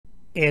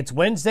It's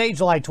Wednesday,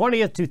 July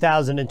 20th,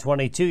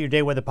 2022. Your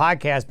Day Weather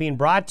Podcast being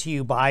brought to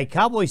you by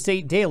Cowboy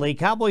State Daily.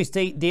 Cowboy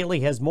State Daily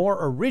has more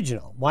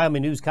original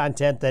Wyoming news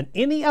content than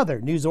any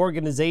other news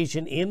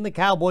organization in the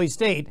Cowboy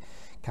State.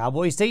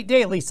 Cowboy State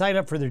Daily, sign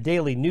up for their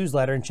daily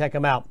newsletter and check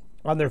them out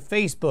on their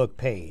Facebook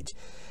page.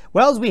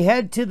 Well, as we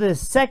head to the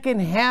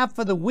second half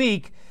of the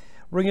week,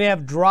 we're going to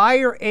have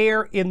drier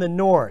air in the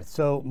north.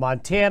 So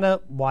Montana,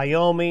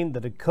 Wyoming,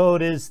 the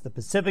Dakotas, the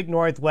Pacific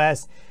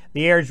Northwest,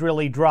 the air is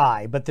really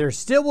dry, but there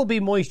still will be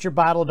moisture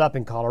bottled up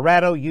in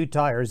Colorado,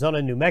 Utah, Arizona,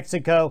 New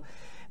Mexico.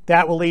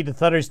 That will lead to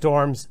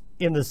thunderstorms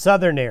in the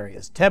southern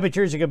areas.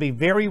 Temperatures are going to be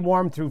very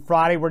warm through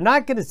Friday. We're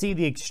not going to see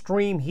the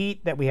extreme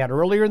heat that we had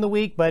earlier in the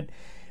week, but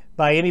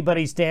by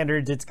anybody's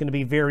standards, it's going to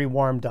be very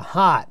warm to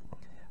hot.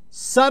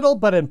 Subtle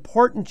but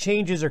important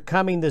changes are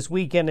coming this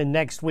weekend and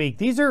next week.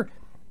 These are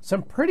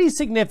some pretty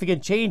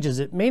significant changes.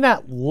 It may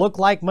not look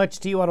like much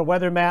to you on a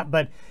weather map,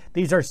 but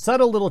these are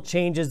subtle little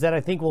changes that I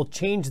think will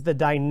change the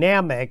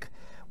dynamic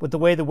with the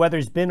way the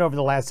weather's been over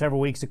the last several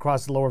weeks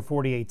across the lower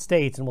 48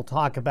 states, and we'll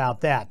talk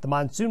about that. The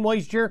monsoon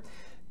moisture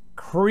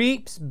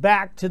creeps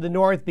back to the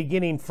north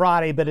beginning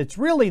Friday, but it's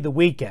really the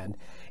weekend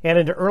and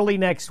into early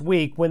next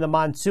week when the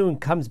monsoon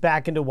comes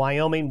back into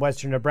Wyoming,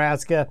 western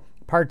Nebraska,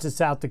 parts of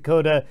South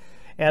Dakota,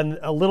 and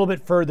a little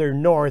bit further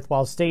north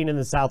while staying in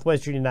the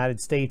southwestern United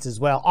States as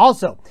well.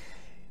 Also,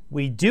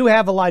 we do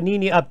have a La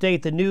Nina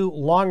update. The new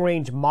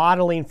long-range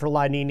modeling for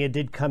La Nina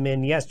did come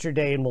in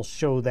yesterday, and we'll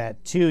show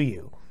that to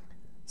you.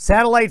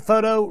 Satellite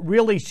photo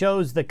really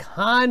shows the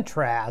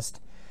contrast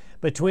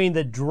between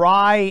the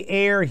dry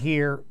air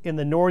here in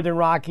the northern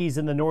Rockies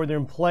and the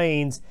northern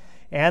plains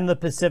and the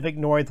Pacific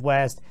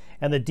Northwest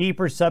and the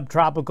deeper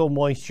subtropical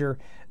moisture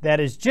that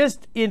is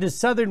just into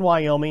southern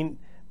Wyoming.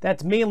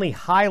 That's mainly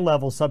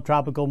high-level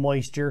subtropical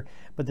moisture,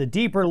 but the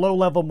deeper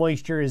low-level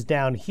moisture is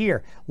down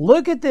here.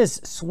 Look at this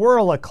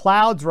swirl of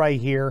clouds right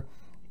here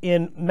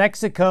in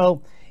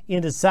Mexico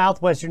into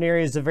southwestern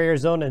areas of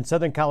Arizona and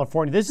Southern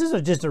California. This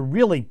is just a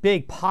really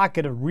big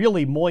pocket of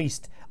really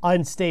moist,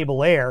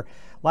 unstable air.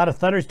 A lot of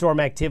thunderstorm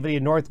activity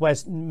in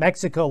northwest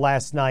Mexico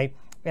last night,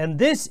 and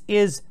this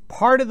is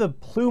part of the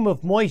plume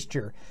of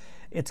moisture.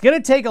 It's going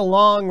to take a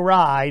long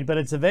ride, but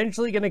it's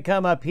eventually going to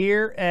come up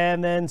here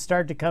and then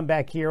start to come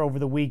back here over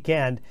the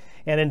weekend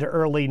and into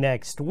early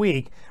next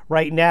week.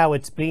 Right now,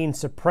 it's being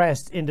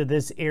suppressed into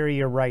this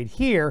area right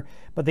here,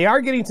 but they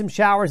are getting some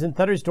showers and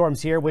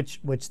thunderstorms here, which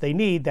they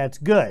need. That's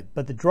good.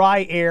 But the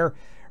dry air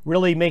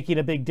really making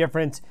a big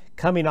difference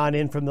coming on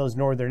in from those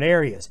northern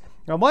areas.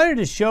 Now, I wanted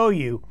to show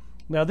you,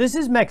 now this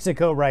is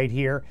Mexico right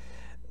here.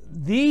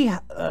 The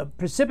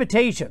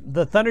precipitation,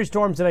 the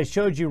thunderstorms that I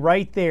showed you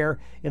right there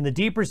in the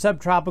deeper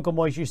subtropical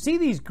moisture. See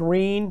these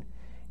green,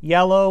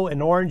 yellow,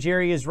 and orange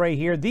areas right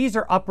here? These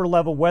are upper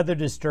level weather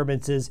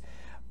disturbances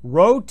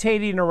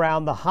rotating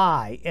around the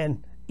high.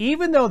 And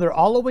even though they're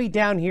all the way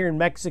down here in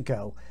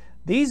Mexico,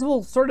 these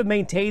will sort of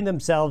maintain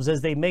themselves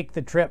as they make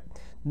the trip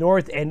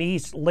north and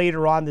east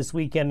later on this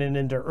weekend and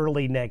into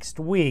early next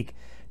week.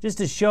 Just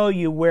to show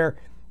you where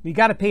you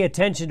got to pay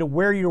attention to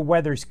where your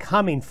weather's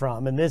coming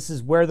from, and this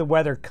is where the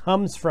weather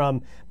comes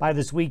from by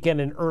this weekend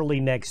and early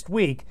next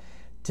week.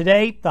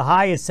 Today, the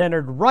high is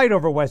centered right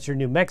over western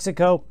New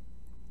Mexico,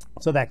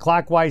 so that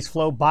clockwise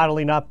flow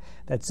bottling up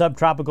that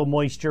subtropical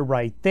moisture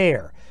right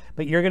there.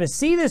 But you're going to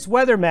see this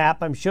weather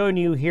map I'm showing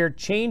you here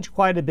change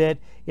quite a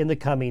bit in the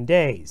coming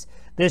days.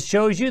 This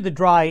shows you the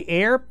dry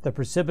air. The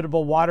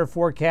precipitable water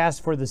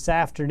forecast for this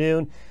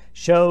afternoon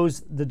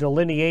shows the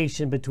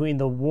delineation between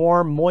the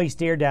warm,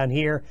 moist air down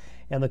here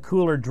and the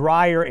cooler,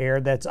 drier air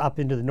that's up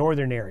into the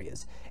northern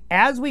areas.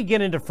 As we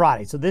get into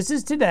Friday, so this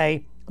is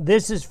today,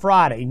 this is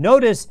Friday.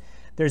 Notice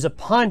there's a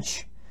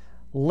punch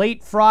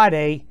late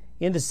Friday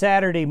into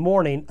Saturday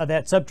morning of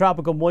that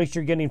subtropical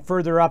moisture getting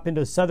further up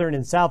into southern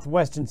and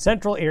southwest and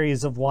central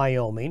areas of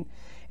Wyoming.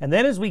 And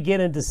then as we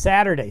get into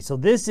Saturday, so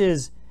this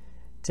is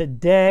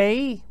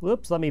today,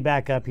 whoops, let me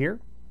back up here.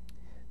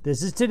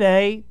 This is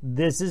today,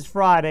 this is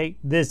Friday,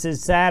 this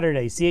is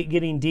Saturday. See it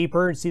getting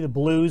deeper, see the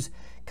blues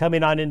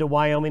coming on into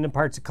Wyoming and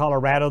parts of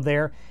Colorado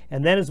there.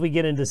 And then as we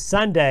get into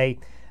Sunday,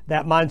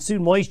 that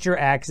monsoon moisture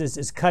axis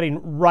is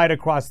cutting right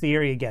across the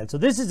area again. So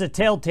this is a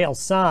telltale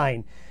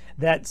sign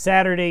that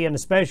Saturday and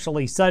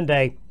especially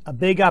Sunday, a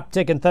big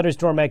uptick in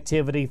thunderstorm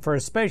activity for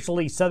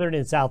especially southern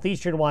and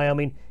southeastern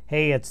Wyoming.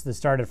 Hey, it's the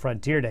start of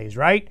frontier days,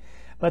 right?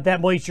 But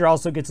that moisture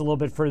also gets a little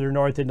bit further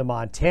north into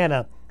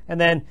Montana.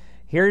 And then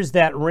here's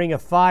that ring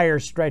of fire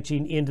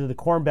stretching into the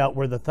Corn Belt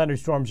where the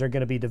thunderstorms are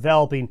going to be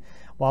developing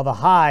while the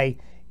high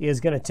is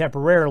going to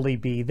temporarily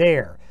be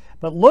there.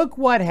 But look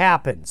what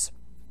happens.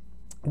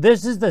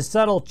 This is the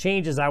subtle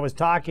changes I was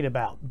talking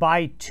about.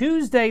 By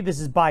Tuesday, this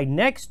is by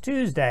next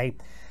Tuesday,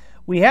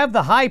 we have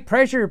the high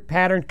pressure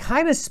pattern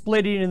kind of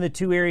splitting in the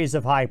two areas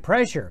of high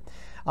pressure.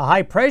 A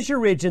high pressure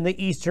ridge in the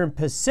eastern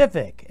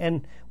Pacific.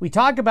 And we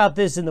talk about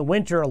this in the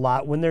winter a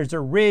lot. When there's a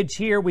ridge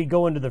here, we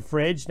go into the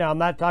fridge. Now, I'm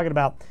not talking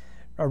about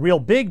a real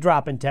big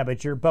drop in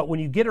temperature, but when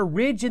you get a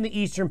ridge in the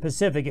eastern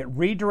Pacific, it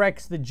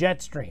redirects the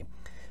jet stream.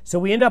 So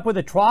we end up with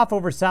a trough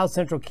over south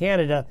central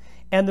Canada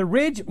and the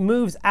ridge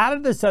moves out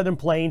of the southern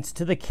plains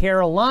to the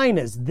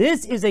Carolinas.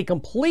 This is a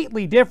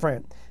completely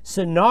different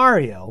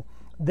scenario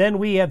than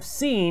we have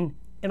seen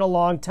in a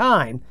long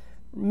time,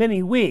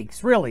 many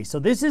weeks, really. So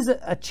this is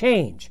a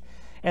change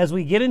as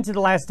we get into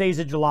the last days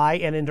of July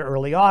and into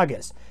early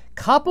August.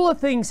 Couple of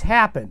things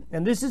happen,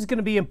 and this is going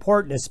to be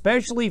important,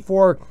 especially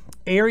for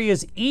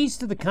areas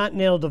east of the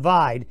Continental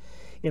Divide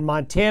in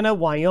Montana,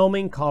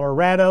 Wyoming,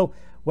 Colorado,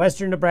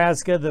 western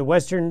Nebraska, the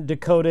western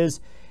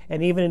Dakotas,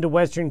 and even into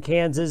western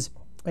Kansas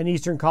and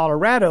eastern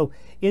Colorado,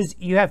 is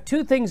you have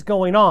two things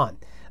going on.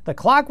 The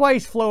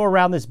clockwise flow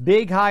around this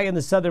big high in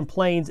the southern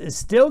plains is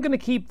still going to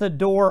keep the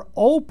door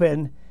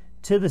open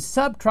to the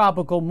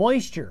subtropical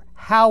moisture.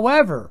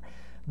 However,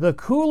 the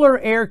cooler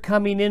air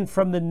coming in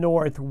from the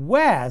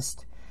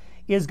northwest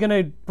is going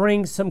to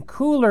bring some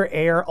cooler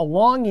air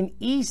along and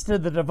east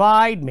of the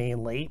divide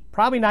mainly,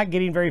 probably not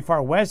getting very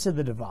far west of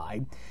the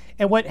divide.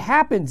 And what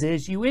happens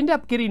is you end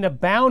up getting a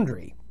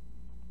boundary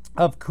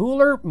of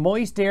cooler,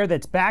 moist air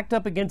that's backed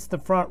up against the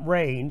front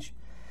range.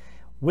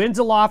 Winds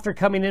aloft are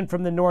coming in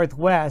from the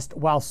northwest,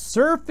 while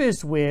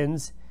surface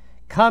winds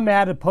come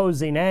at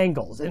opposing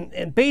angles.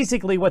 And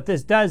basically what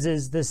this does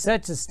is this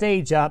sets a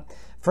stage up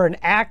for an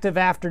active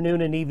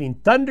afternoon and evening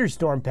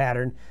thunderstorm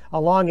pattern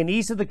along and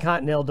east of the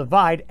Continental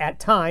Divide at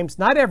times,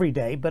 not every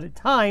day, but at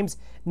times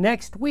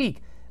next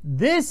week.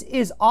 This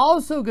is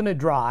also going to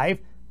drive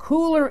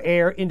cooler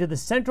air into the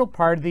central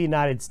part of the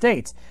United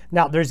States.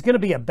 Now, there's going to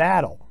be a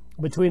battle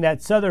between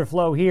that southern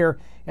flow here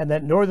and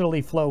that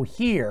northerly flow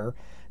here.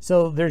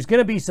 So there's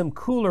going to be some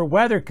cooler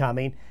weather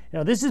coming.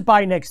 Now, this is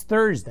by next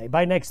Thursday.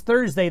 By next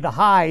Thursday, the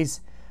highs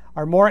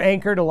are more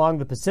anchored along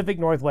the Pacific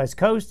Northwest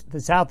coast, the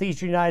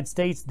southeastern United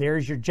States.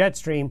 There's your jet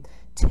stream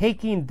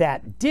taking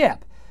that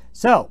dip.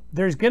 So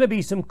there's going to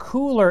be some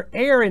cooler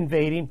air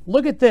invading.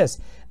 Look at this.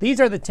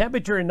 These are the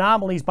temperature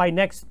anomalies by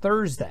next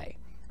Thursday.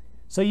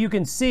 So you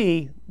can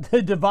see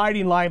the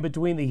dividing line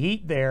between the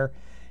heat there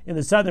in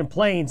the southern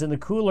plains and the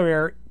cooler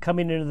air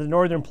coming into the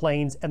northern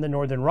plains and the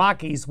northern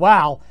Rockies.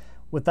 Wow,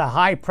 with the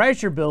high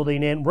pressure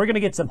building in, we're going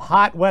to get some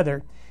hot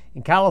weather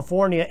in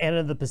California and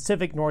in the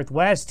Pacific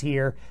Northwest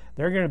here.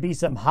 There's going to be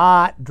some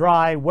hot,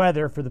 dry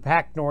weather for the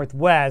Pac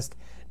Northwest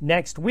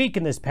next week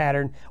in this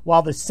pattern,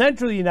 while the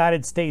central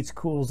United States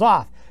cools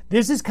off.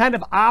 This is kind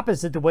of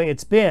opposite the way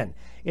it's been.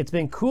 It's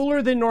been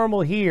cooler than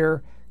normal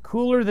here,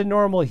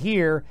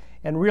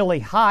 and really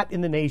hot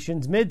in the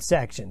nation's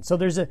midsection. So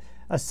there's a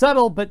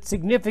subtle but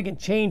significant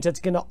change that's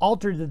going to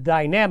alter the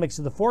dynamics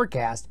of the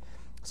forecast.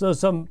 So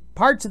some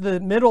parts of the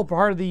middle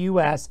part of the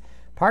U.S.,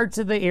 parts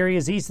of the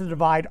areas east of the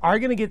divide are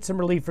going to get some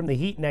relief from the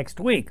heat next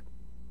week.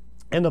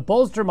 And to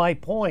bolster my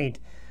point,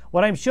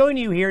 what I'm showing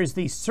you here is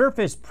the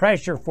surface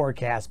pressure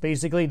forecast.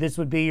 Basically, this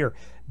would be your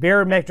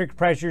barometric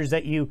pressures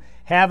that you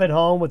have at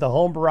home with a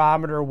home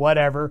barometer or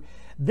whatever.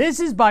 This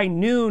is by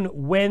noon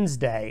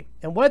Wednesday.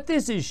 And what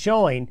this is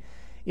showing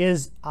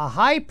is a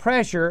high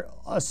pressure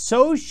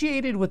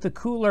associated with the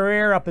cooler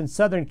air up in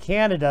southern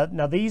Canada.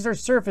 Now, these are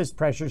surface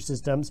pressure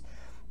systems.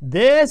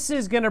 This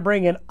is going to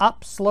bring an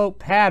upslope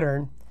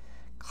pattern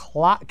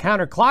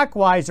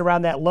counterclockwise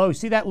around that low.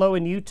 See that low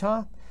in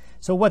Utah?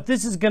 So what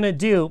this is going to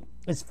do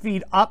is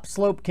feed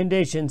upslope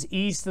conditions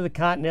east of the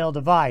Continental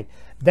Divide.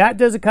 That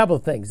does a couple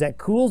of things. That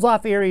cools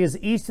off areas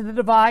east of the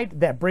divide.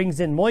 That brings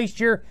in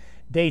moisture,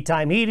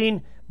 daytime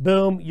heating.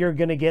 Boom, you're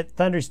going to get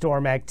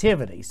thunderstorm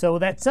activity. So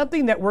that's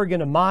something that we're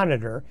going to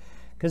monitor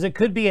because it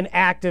could be an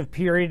active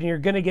period and you're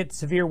going to get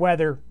severe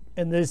weather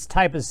in this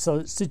type of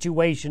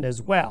situation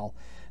as well.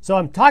 So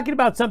I'm talking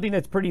about something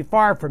that's pretty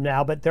far from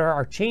now, but there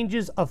are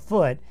changes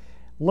afoot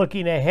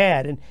looking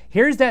ahead. And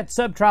here's that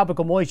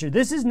subtropical moisture.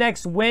 This is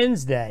next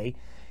Wednesday.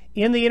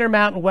 In the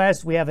Intermountain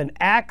West, we have an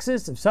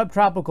axis of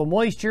subtropical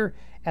moisture.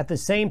 At the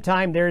same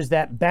time, there's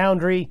that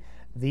boundary,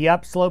 the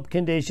upslope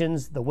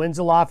conditions, the winds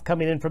aloft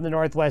coming in from the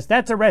northwest.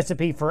 That's a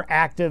recipe for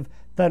active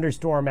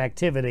thunderstorm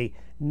activity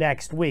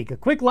next week. A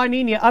quick La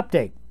Nina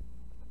update.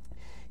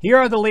 Here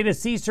are the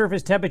latest sea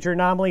surface temperature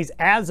anomalies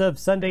as of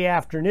Sunday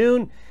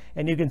afternoon.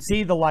 And you can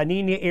see the La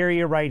Nina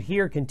area right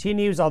here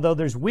continues, although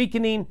there's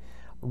weakening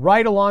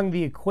right along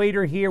the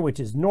equator here, which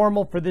is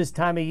normal for this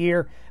time of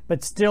year,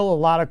 but still a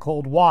lot of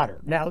cold water.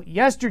 Now,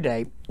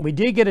 yesterday, we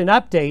did get an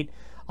update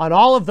on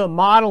all of the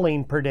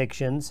modeling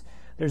predictions.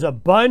 There's a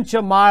bunch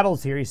of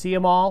models here. You see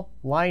them all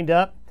lined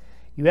up.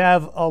 You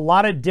have a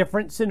lot of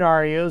different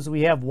scenarios.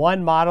 We have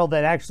one model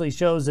that actually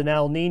shows an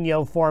El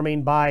Nino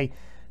forming by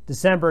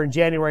December and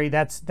January.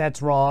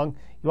 That's wrong.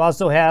 You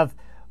also have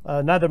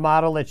another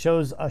model that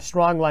shows a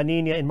strong La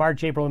Nina in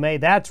March, April, and May.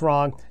 That's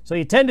wrong. So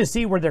you tend to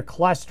see where they're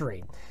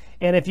clustering.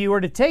 And if you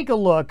were to take a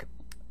look,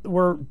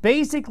 we're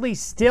basically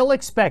still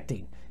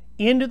expecting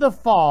into the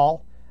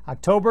fall,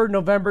 October,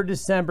 November,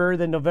 December,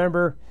 then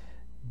November,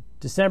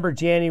 December,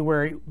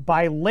 January.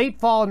 By late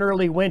fall and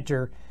early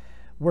winter,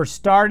 we're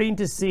starting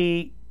to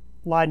see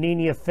La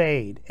Nina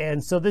fade.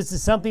 And so this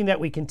is something that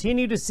we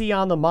continue to see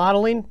on the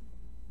modeling.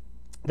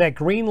 That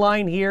green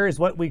line here is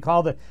what we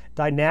call the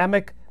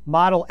dynamic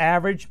model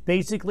average,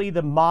 basically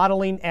the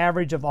modeling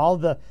average of all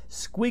the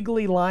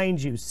squiggly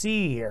lines you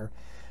see here.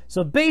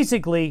 So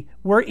basically,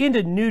 we're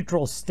into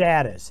neutral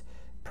status,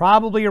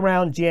 probably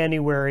around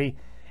January,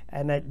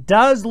 and it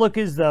does look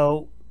as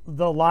though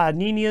the La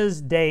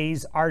Nina's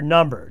days are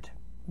numbered,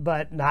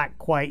 but not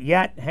quite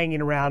yet, hanging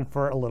around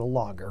for a little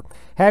longer.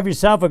 Have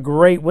yourself a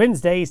great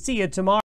Wednesday. See you tomorrow.